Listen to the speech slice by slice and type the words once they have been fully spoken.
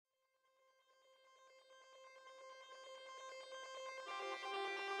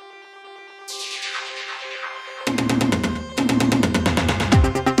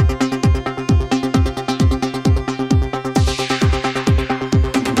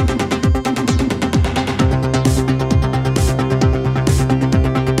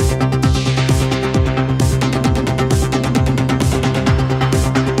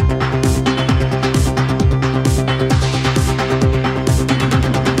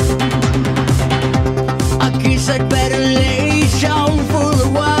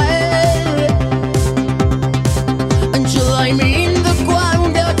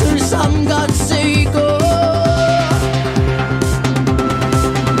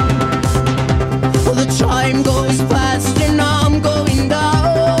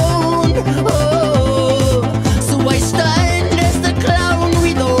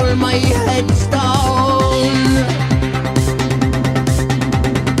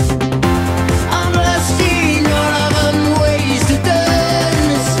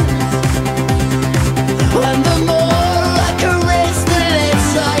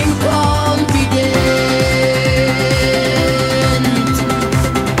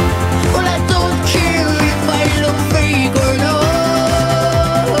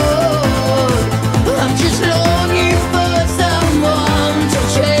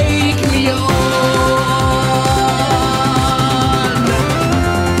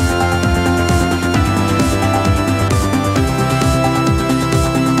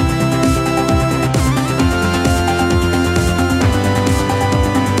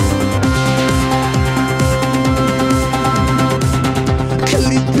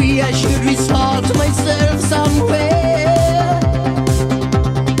I should restart myself somewhere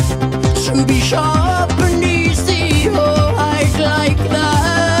to be sharp and easy, oh, I'd like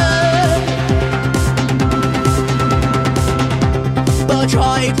that. But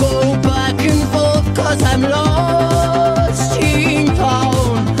I go back and forth 'cause I'm lost in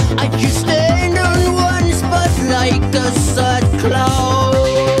town. I just stand on one spot like a sad clown.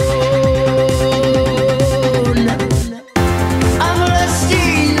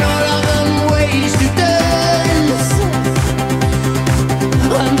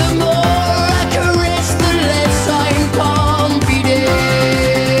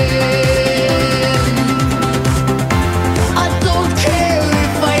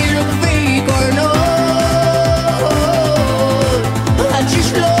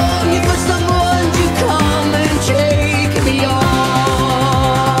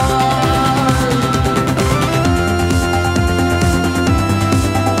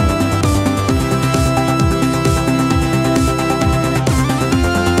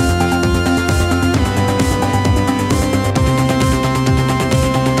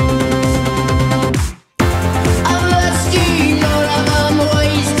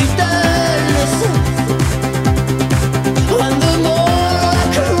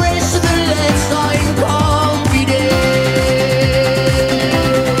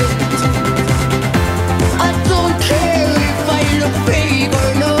 I don't care if I look fake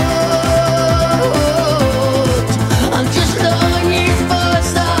or no.